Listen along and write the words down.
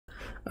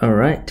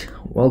Alright,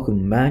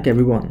 welcome back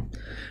everyone.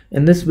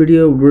 In this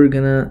video we're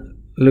gonna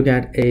look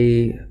at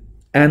a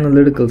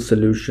analytical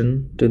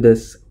solution to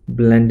this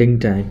blending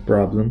tank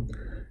problem.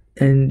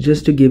 And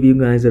just to give you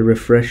guys a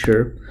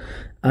refresher,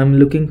 I'm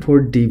looking for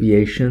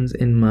deviations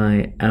in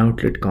my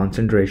outlet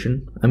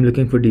concentration. Due to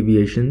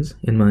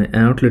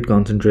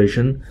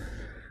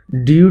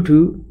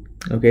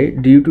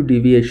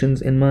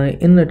deviations in my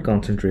inlet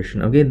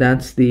concentration. Okay,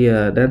 that's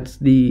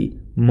the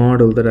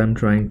model that I'm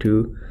trying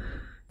to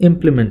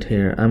implement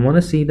here. I want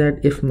to see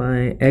that if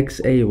my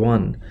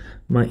XA1,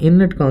 my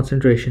inlet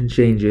concentration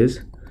changes,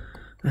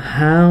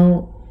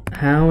 how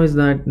is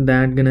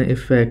that gonna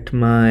affect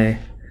my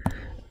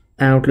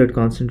outlet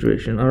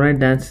concentration? All right,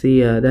 that's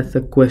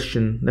the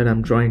question that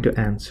I'm trying to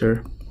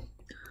answer.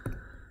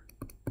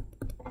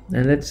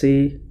 And let's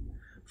see.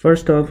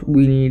 First off,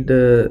 we need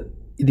the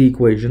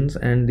equations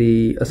and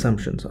the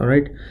assumptions. All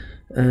right,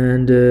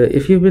 and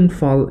if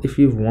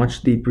you've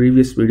watched the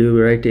previous video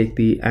where I take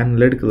the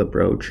analytical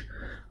approach,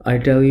 I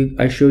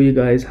show you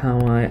guys how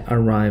I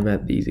arrive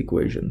at these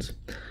equations.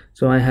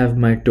 So I have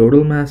my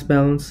total mass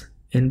balance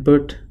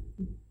input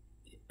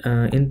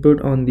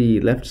on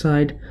the left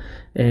side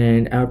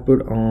and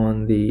output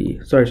on the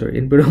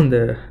input on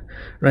the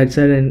right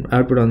side and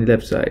output on the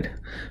left side.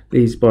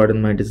 Please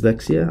pardon my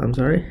dyslexia, I'm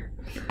sorry.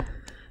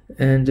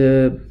 And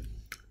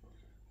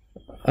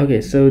okay,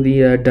 so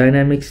the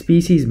dynamic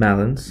species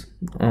balance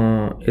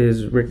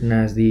is written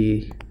as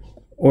the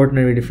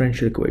ordinary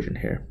differential equation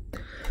here.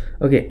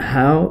 Okay,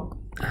 how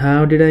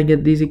did I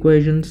get these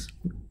equations?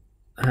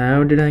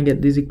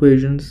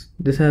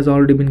 This has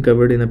already been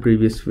covered in a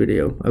previous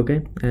video,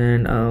 okay,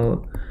 and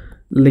I'll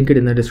link it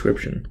in the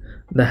description.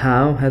 The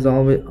how has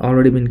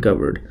already been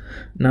covered.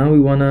 Now we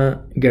want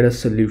to get a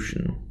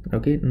solution.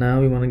 Okay,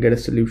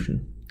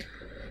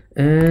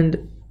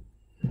 and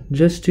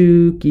just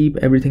to keep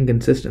everything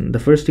consistent, the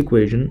first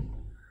equation,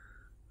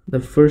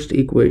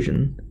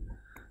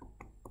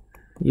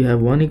 you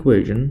have one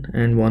equation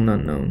and one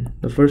unknown.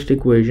 The first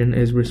equation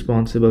is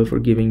responsible for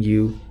giving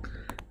you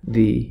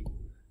the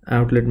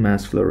outlet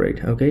mass flow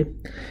rate, okay,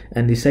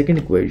 and the second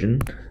equation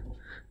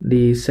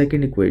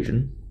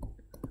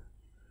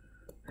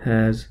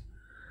has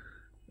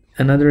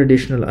another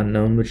additional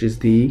unknown, which is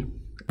the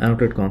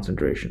outlet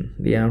concentration,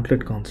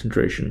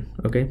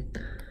 okay.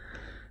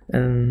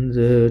 And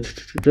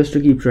just to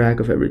keep track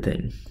of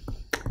everything,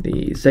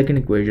 the second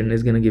equation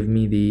is going to give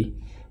me the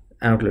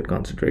outlet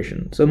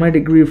concentration. So my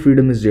degree of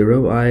freedom is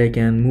 0. I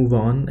can move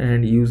on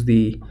and use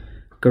the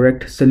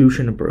correct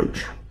solution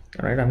approach.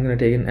 All right, I'm going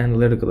to take an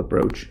analytical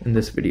approach in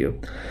this video.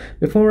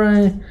 Before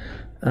I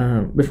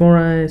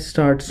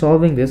start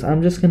solving this,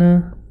 I'm just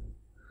gonna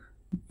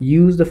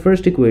use the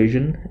first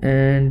equation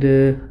and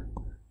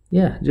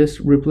yeah,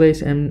 just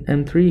replace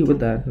m3 with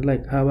that.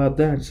 Like, how about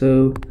that?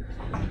 So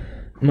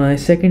my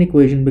second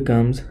equation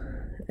becomes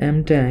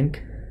m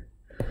tank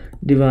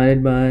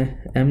divided by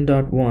m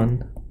dot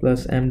 1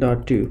 plus m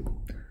dot 2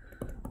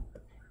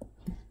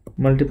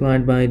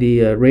 multiplied by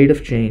the rate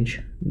of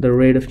change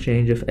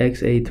of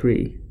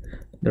XA3,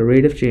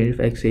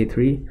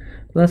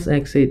 plus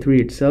XA3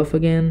 itself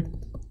again,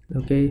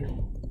 okay,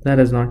 that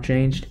has not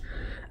changed,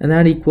 and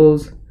that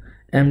equals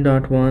m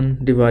dot 1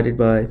 divided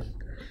by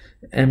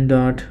m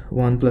dot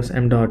 1 plus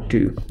m dot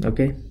 2,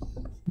 okay,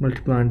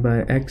 multiplied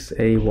by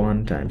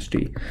XA1 times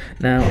t.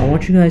 Now I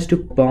want you guys to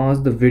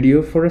pause the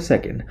video for a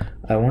second.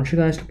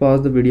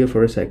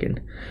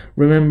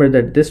 Remember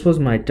that this was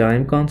my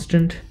time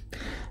constant,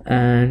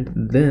 and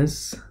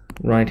this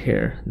right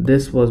here,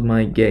 this was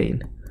my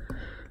gain.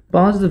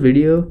 Pause the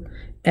video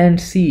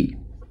and see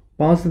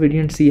how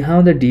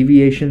the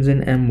deviations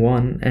in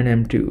M1 and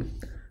M2,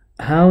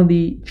 how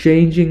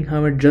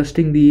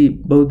adjusting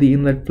both the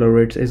inlet flow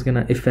rates is going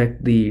to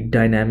affect the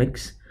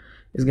dynamics,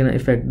 is going to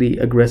affect the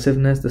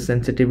aggressiveness, the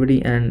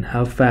sensitivity, and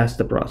how fast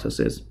the process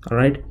is. All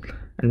right,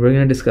 and we're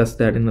going to discuss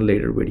that in a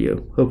later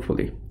video,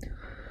 hopefully.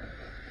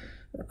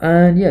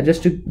 And yeah,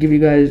 just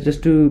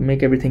to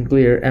make everything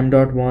clear, m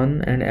dot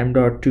 1 and m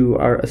dot 2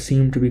 are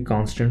assumed to be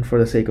constant for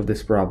the sake of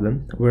this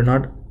problem. We're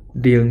not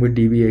dealing with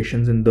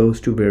deviations in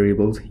those two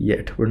variables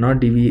yet. We're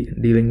not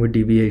dealing with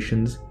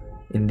deviations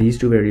in these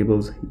two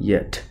variables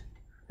yet.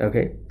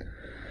 Okay,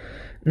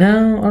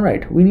 now, all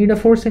right, we need a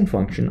forcing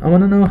function. I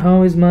want to know,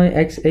 how is my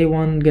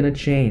XA1 gonna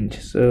change?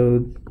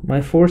 So my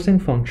forcing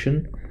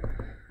function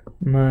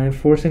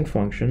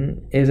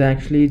is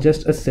actually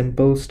just a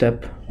simple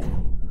step.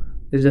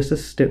 It's just a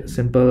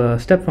simple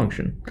step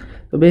function.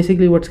 So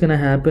basically what's gonna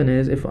happen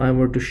is, if I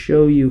were to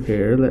show you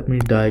here, let me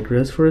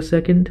digress for a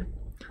second.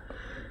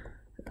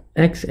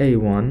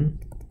 XA1,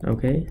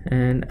 okay,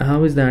 and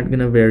how is that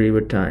gonna vary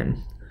with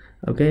time?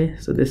 Okay,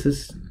 so this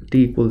is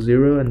t equals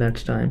 0 and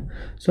that's time.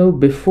 So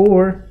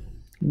before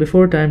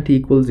time t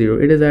equals 0,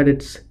 it is at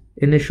its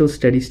initial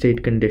steady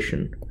state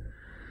condition,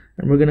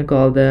 and we're gonna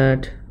call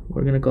that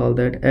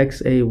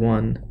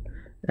XA1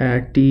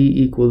 at t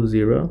equals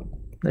 0.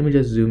 Let me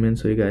just zoom in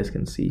so you guys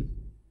can see.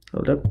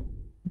 Hold up.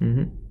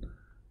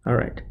 All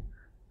right,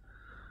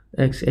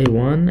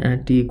 XA1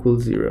 at t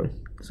equals 0.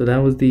 So that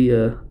was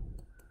the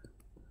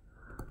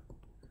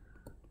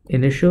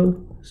initial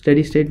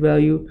steady state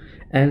value,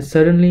 and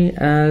suddenly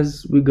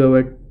as we go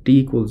at t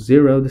equals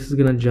 0, this is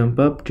gonna jump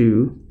up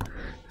to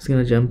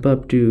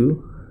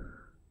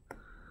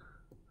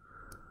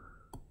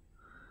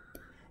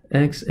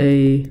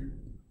xa1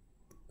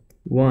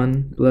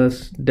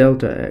 plus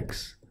delta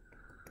x,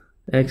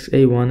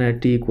 xa1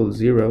 at t equals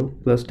 0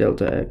 plus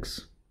delta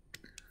x.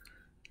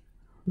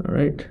 All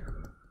right,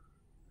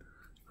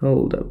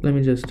 hold up, let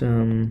me just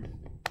I'm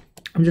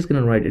just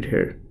gonna write it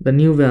here. The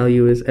new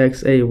value is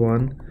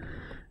xa1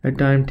 at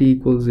time t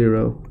equals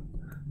 0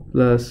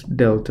 plus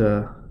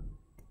delta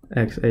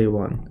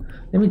xa1.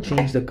 Let me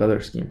change the color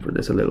scheme for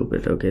this a little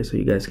bit, okay, so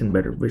you guys can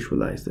better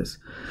visualize this.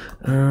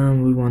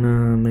 We want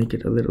to make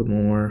it a little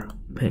more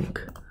pink,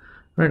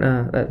 right?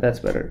 That's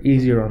better,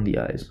 easier on the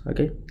eyes,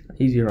 okay,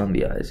 easier on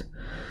the eyes.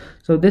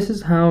 So this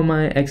is how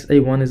my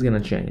xa1 is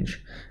going to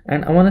change,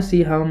 and I want to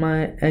see how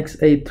my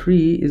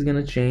xa3 is going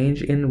to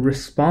change in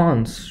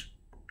response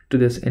to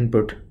this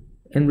input,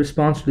 in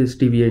response to this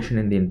deviation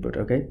in the input.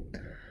 Okay,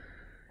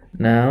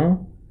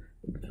 now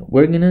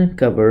we're gonna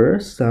cover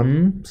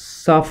some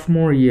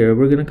sophomore year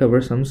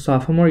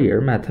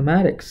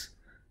mathematics.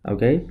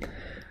 Okay,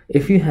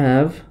 if you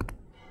have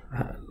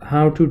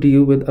how to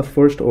deal with a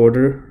first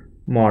order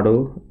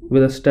model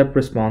with a step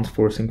response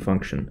forcing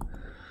function.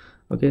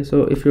 Okay,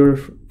 so if your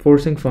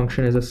forcing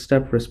function is a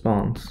step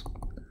response,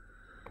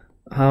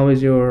 how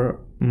is your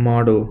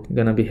model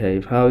gonna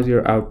behave? How is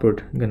your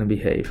output gonna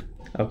behave?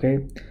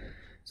 Okay,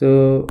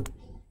 so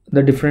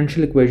the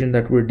differential equation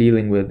that we're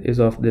dealing with is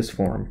of this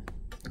form.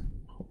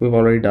 We've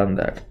already done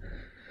that.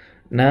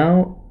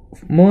 Now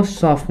most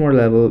sophomore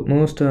level,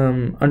 most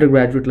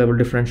undergraduate level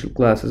differential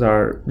classes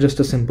are just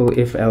a simple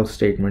if-else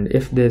statement.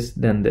 If this,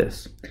 then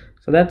this.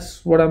 So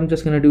that's what I'm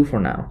just gonna do for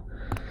now.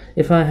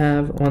 If I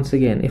have, once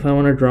again, if I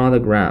want to draw the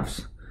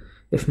graphs,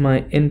 if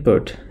my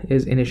input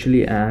is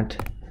initially at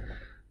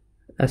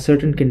a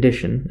certain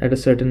condition, at a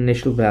certain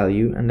initial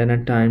value, and then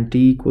at time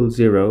t equals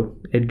 0,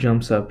 it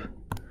jumps up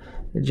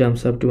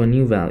to a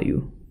new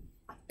value.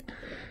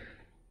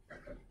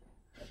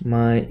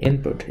 My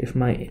input,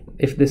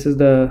 if this is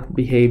the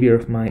behavior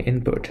of my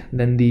input,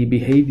 then the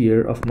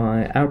behavior of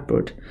my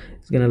output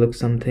is gonna look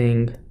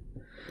something,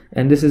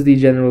 and this is the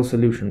general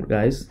solution,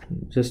 guys,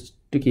 just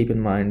to keep in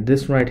mind.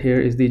 This right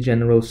here is the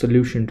general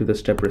solution to the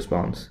step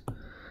response.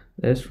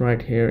 This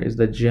right here is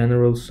the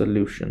general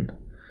solution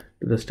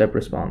to the step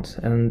response,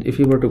 and if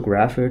you were to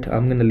graph it,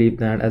 I'm gonna leave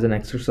that as an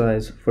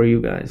exercise for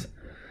you guys.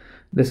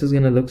 This is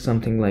gonna look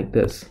something like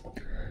this.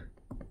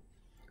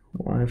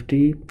 Y of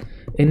t,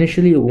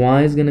 initially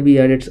y is going to be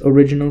at its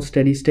original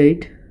steady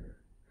state,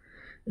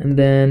 and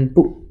then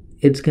boom,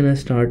 it's going to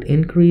start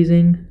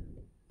increasing,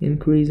 the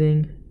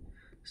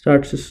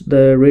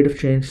rate of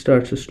change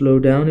starts to slow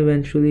down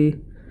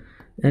eventually,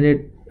 and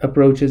it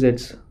approaches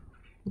it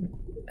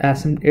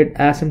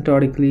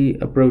asymptotically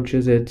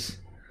approaches its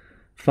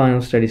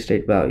final steady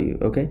state value.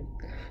 Okay,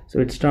 so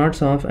it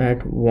starts off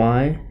at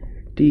y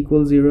t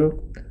equals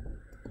 0,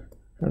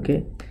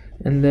 okay,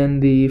 and then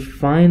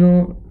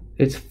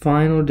its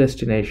final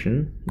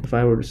destination, if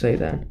I were to say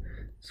that,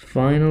 its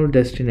final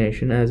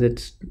destination as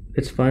its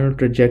final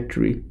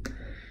trajectory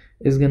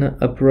is gonna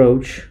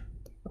approach,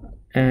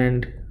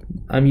 and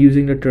I'm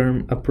using the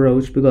term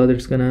approach because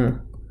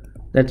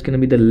that's gonna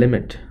be the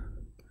limit.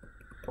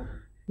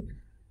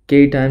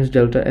 K times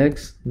delta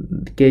x,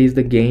 k is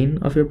the gain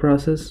of your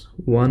process,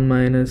 1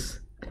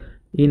 minus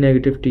e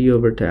negative t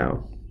over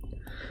tau.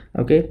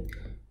 Okay,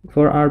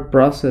 for our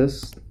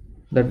process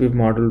that we've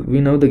modeled,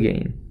 we know the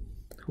gain,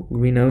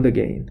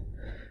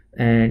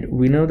 and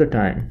we know the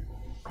time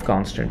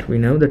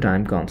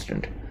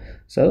constant.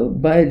 So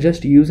by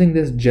just using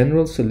this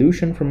general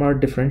solution from our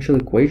differential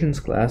equations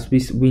class,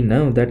 we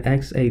know that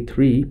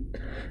xa3,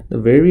 the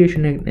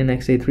variation in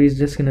xa3 is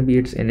just going to be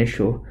its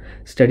initial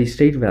steady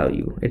state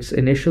value,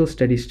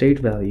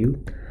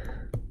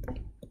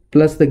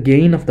 plus the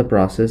gain of the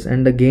process,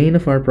 and the gain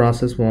of our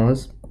process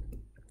was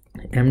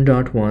m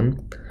dot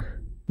 1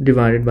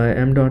 divided by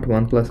m dot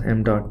 1 plus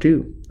m dot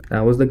 2.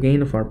 That was the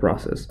gain of our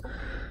process,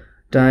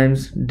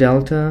 times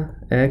delta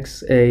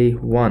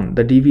xa1,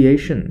 the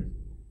deviation,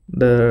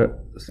 the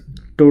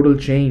total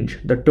change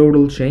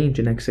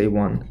in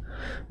xa1,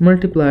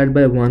 multiplied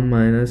by 1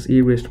 minus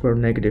e raised to the power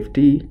negative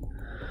t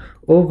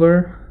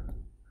over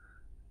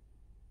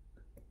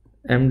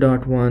m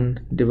dot 1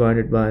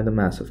 divided by the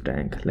mass of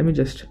tank. Let me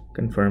just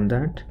confirm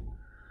that.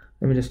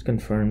 We're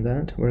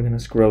gonna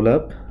scroll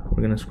up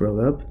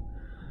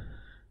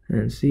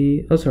and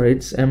see, oh sorry,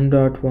 it's m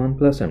dot 1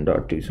 plus m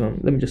dot 2, so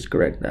let me just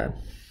correct that.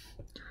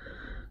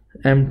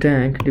 M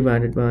tank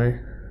divided by,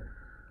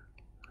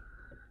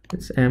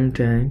 it's m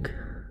tank,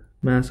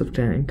 mass of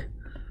tank,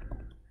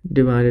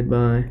 divided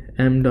by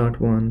m dot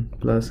 1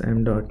 plus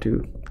m dot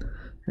 2.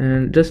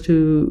 And just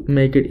to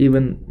make it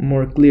even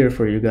more clear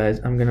for you guys,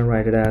 I'm gonna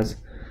write it as,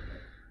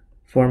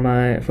 for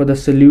the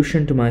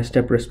solution to my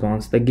step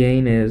response, the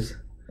gain is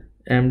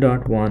m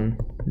dot 1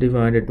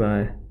 divided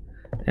by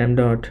m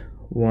dot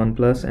 1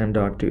 plus m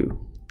dot 2.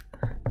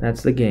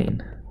 That's the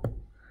gain.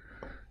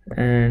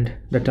 And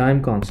the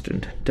time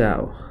constant,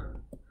 tau,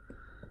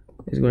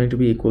 is going to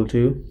be equal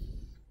to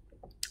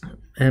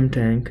m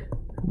tank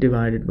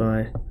divided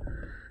by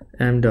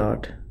m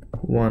dot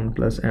 1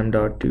 plus m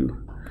dot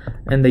 2,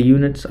 and the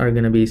units are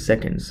going to be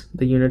seconds.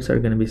 The units are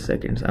going to be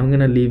seconds. I'm going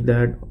to leave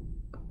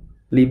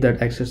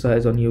that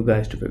exercise on you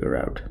guys to figure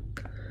out.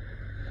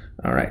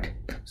 All right,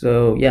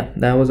 so yeah,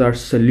 that was our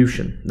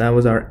solution. That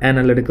was our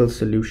analytical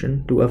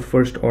solution to a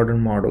first order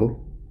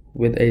model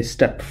with a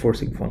step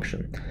forcing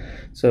function.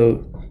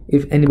 So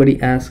if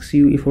anybody asks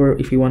you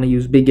if you want to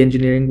use big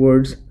engineering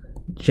words,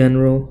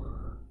 general,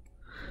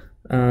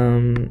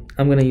 I'm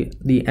gonna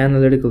the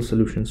analytical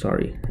solution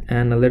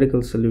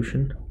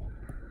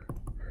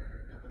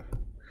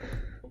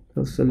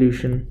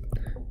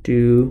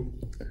to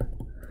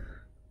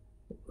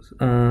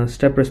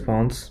step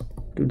response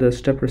to the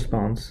step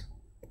response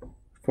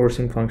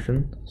forcing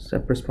function,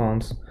 step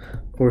response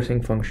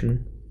forcing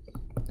function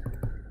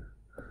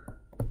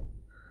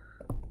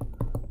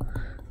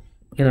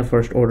in a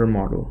first order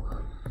model,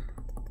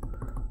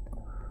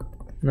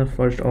 in a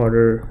first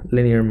order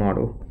linear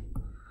model.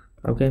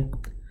 Okay,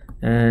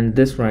 and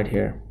this right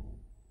here,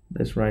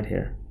 this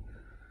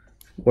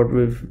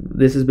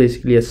is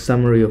basically a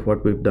summary of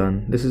what we've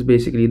done. This is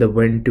basically the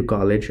went to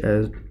college,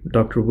 as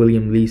Dr.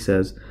 William Lee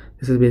says.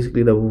 This is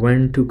basically the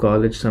went to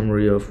college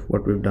summary of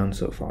what we've done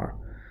so far.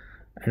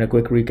 And a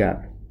quick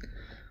recap: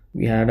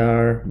 we had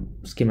our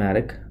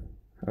schematic,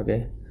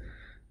 okay,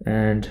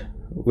 and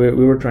we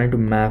were trying to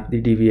map the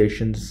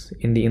deviations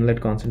in the inlet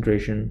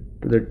concentration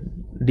to the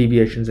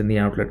deviations in the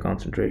outlet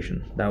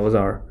concentration. That was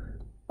our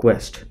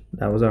quest.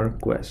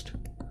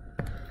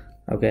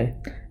 Okay,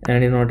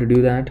 and in order to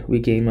do that, we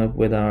came up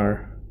with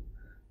our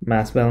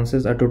mass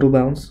balances, our total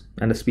balance,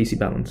 and a specie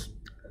balance.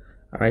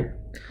 All right,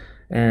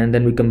 and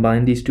then we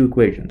combined these two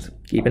equations.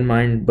 Keep in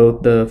mind,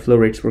 both the flow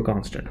rates were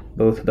constant.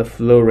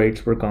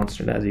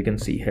 As you can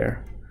see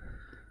here,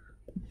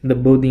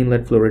 both the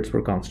inlet flow rates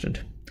were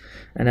constant.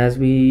 And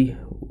we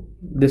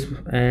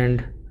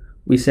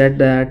said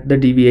that the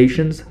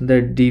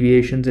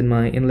deviations in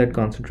my inlet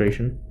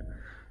concentration,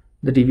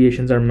 the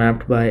deviations are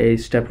mapped by a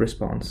step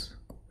response.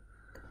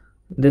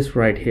 This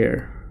right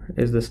here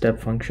is the step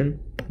function.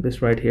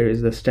 This right here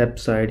is the step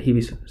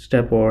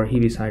or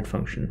Heaviside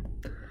function.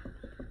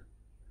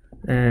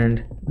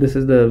 And this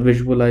is the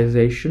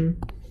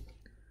visualization.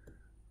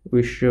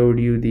 We showed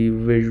you the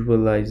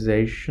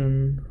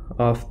visualization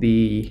of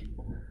the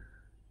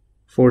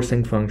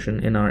forcing function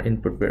in our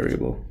input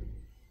variable.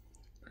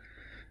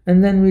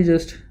 And then we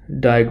just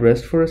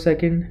digressed for a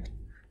second.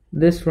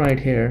 This right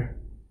here,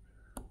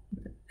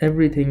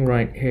 everything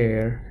right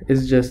here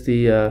is just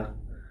the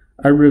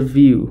a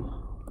review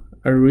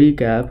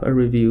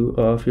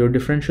of your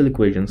differential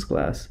equations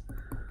class.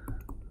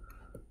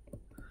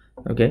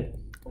 Okay,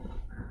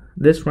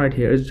 this right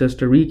here is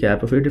just a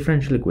recap of your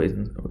differential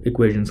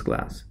equations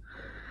class.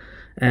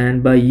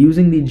 And by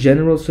using the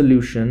general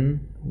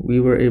solution, we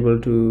were able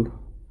to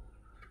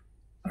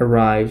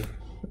arrive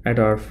at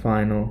our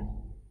final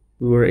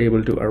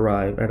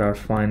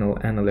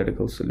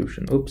analytical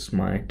solution. Oops,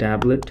 my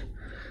tablet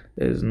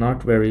is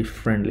not very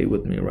friendly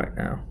with me right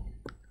now.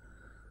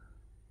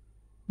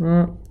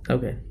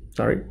 Okay,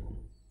 sorry.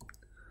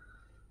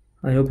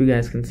 I hope you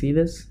guys can see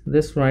this.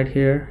 This right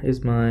here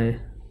is my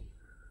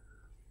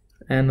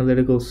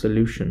analytical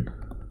solution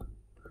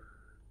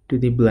to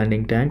the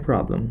blending tank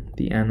problem,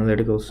 the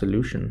analytical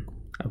solution.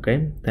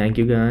 Okay, thank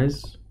you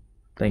guys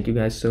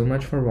so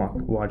much for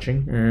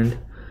watching, and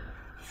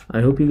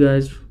I hope you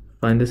guys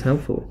find this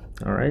helpful.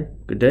 All right,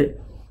 good day.